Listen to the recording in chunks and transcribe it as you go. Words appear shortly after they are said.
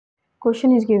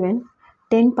Question is given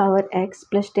 10 power x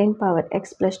plus 10 power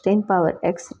x plus 10 power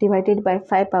x divided by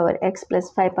 5 power x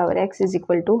plus 5 power x is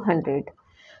equal to 100.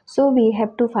 So we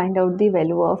have to find out the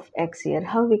value of x here.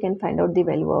 How we can find out the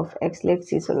value of x? Let's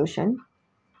see solution.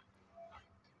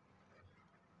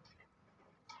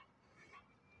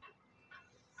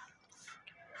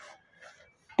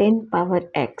 Ten power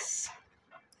x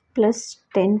plus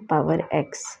 10 power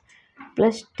x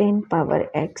plus 10 power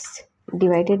x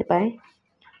divided by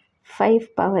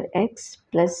 5 power x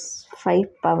plus 5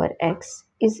 power x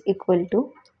is equal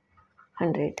to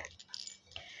 100.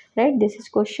 Right, this is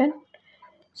question.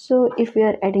 So if we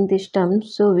are adding this term,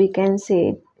 so we can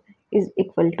say is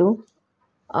equal to,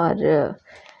 or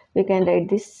we can write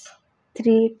this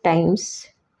 3 times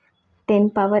 10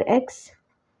 power x,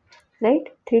 right?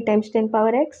 3 times 10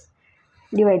 power x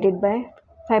divided by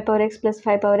 5 power x plus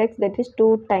 5 power x, that is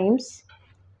 2 times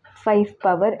 5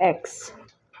 power x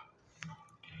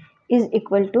is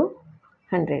equal to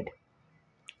 100.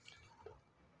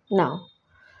 Now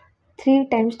 3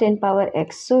 times 10 power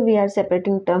x, so we are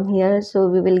separating term here, so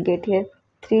we will get here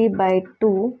 3 by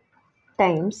 2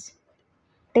 times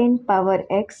 10 power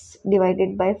x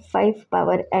divided by 5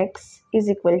 power x is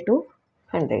equal to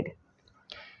 100,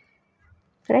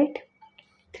 right?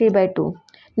 3 by 2.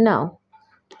 Now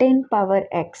 10 power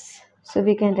x, so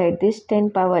we can write this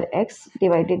 10 power x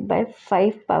divided by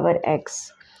 5 power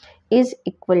x is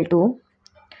equal to,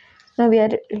 now we are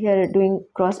here doing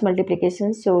cross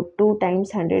multiplication, so 2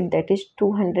 times 100, that is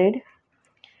 200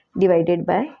 divided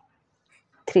by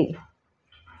 3.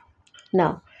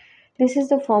 Now this is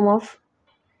the form of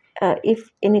if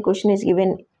any question is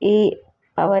given a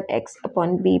power x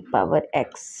upon b power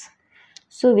x,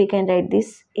 so we can write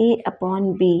this a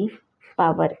upon b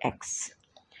power x,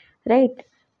 right?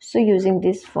 So using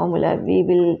this formula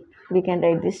we can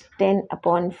write this 10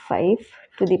 upon 5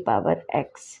 to the power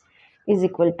x is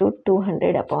equal to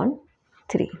 200 upon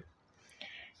 3.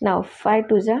 Now 5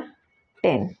 to the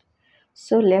 10,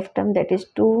 so left term, that is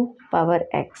 2 power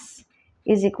x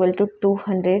is equal to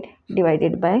 200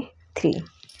 divided by 3.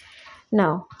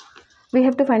 Now we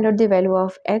have to find out the value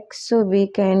of x, so we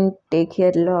can take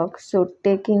here log, so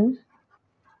taking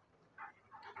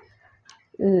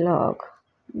log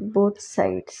both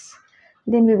sides,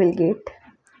 then we will get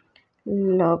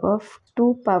log of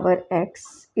 2 power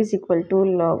x is equal to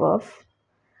log of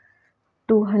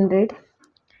 200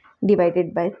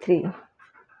 divided by 3,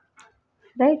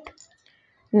 right?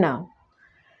 Now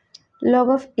log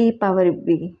of a power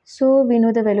b, so we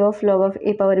know the value of log of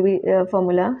a power b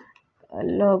formula.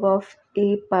 Log of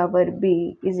a power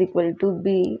b is equal to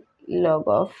b log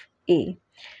of a,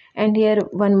 and here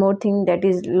one more thing, that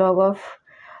is log of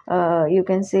you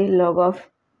can say log of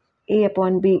a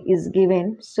upon b is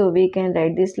given, so we can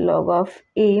write this log of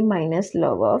a minus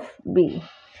log of b.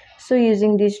 So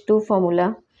using these two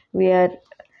formula we are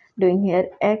doing here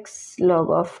x log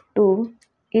of 2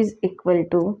 is equal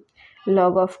to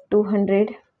log of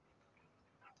 200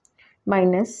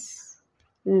 minus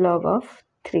log of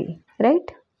 3,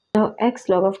 right? Now x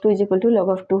log of 2 is equal to log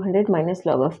of 200 minus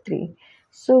log of 3.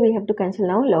 So we have to cancel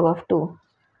now log of 2.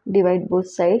 Divide both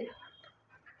sides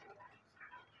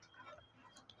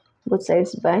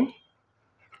by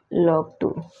log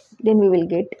 2. Then we will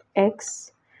get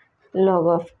x log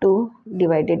of 2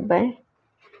 divided by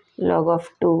log of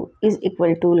 2 is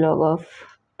equal to log of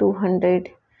 200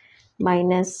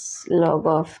 minus log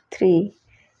of 3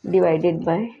 divided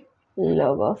by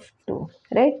log of 2,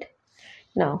 right?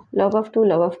 Now log of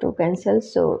 2 cancel,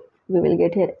 so we will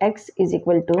get here x is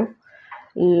equal to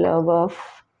log of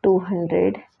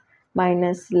 200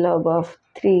 minus log of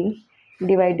 3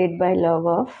 divided by log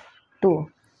of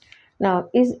 2. Now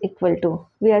is equal to,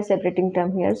 we are separating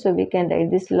term here, so we can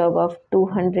write this log of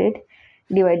 200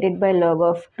 divided by log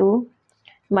of 2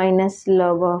 minus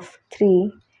log of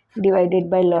 3 divided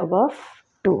by log of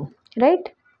 2, right?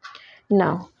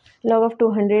 Now log of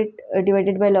 200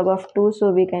 divided by log of 2,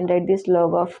 so we can write this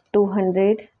log of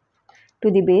 200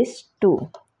 to the base 2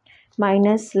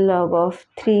 minus log of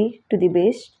 3 to the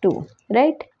base 2,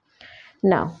 right?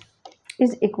 Now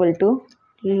is equal to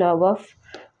log of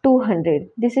 200,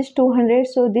 this is 200,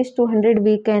 so this 200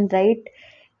 we can write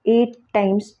 8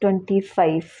 times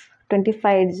 25,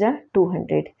 25 is a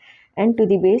 200 and to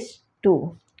the base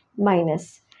 2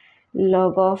 minus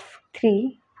log of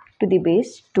 3 to the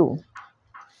base 2.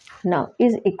 Now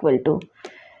is equal to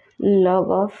log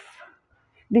of,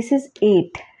 this is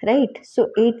 8, right?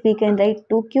 So 8 we can write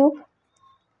 2 cube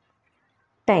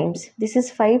times, this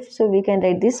is 5, so we can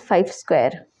write this 5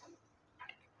 square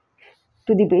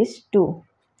to the base 2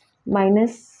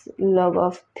 minus log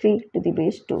of 3 to the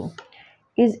base 2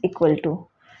 is equal to,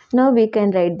 Now we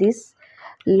can write this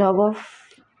log of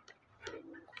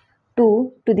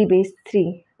 2 to the base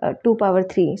 3, 2 power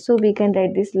 3. So we can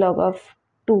write this log of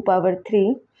 2 power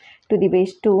 3 to the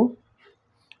base 2,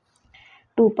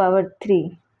 2 power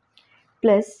 3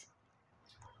 plus,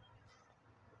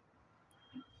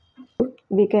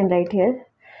 we can write here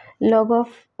log of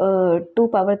 2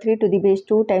 power 3 to the base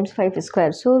 2 times 5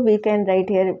 square. So we can write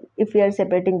here, if we are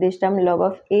separating this term, log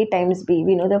of a times b.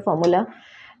 We know the formula,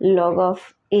 log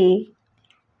of a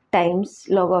times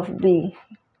log of b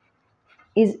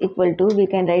is equal to, we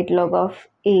can write log of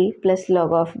a plus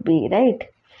log of b, right?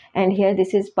 And here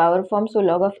this is power form, so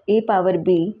log of a power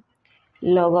b,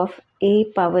 log of a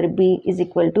power b is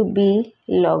equal to b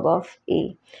log of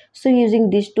a. So using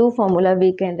these two formula,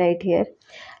 we can write here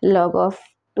log of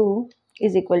 2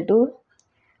 is equal to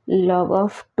log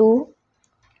of 2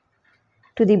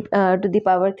 to the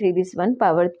power 3, this one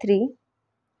power 3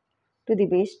 to the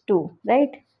base 2, right?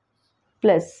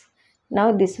 Plus,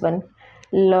 now this one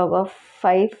log of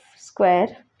 5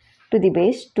 square to the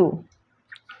base 2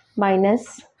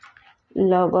 minus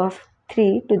log of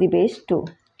 3 to the base 2,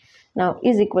 now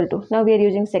is equal to, now we are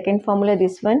using second formula,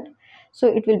 this one, so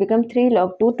it will become 3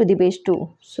 log 2 to the base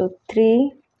 2. So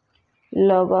 3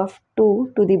 log of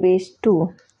 2 to the base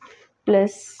 2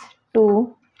 plus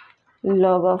 2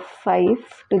 log of 5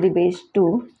 to the base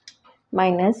 2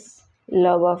 minus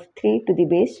log of 3 to the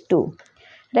base 2,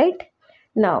 right?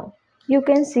 Now you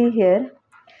can see here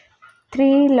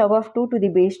 3 log of 2 to the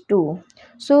base 2.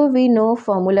 So we know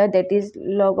formula, that is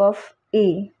log of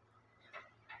a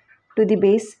to the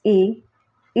base a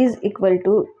is equal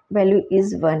to, value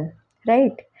is 1,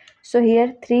 right? So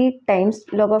here 3 times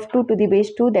log of 2 to the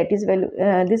base 2, that is value,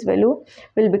 this value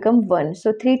will become 1.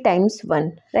 So 3 times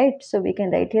 1, right? So we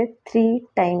can write here 3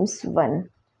 times 1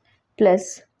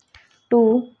 plus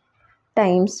 2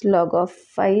 times log of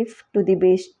 5 to the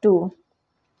base 2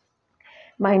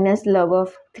 minus log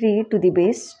of 3 to the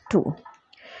base 2,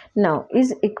 now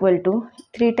is equal to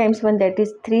 3 times 1, that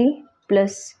is 3,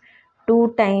 plus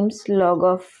 2 times log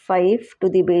of 5 to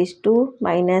the base 2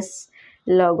 minus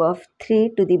log of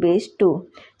 3 to the base 2.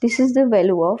 This is the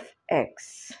value of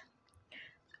x,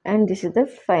 and this is the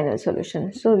final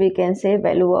solution. So we can say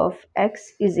value of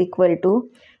x is equal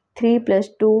to 3 plus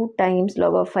 2 times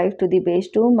log of 5 to the base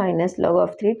 2 minus log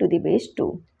of 3 to the base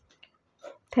 2.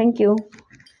 Thank you.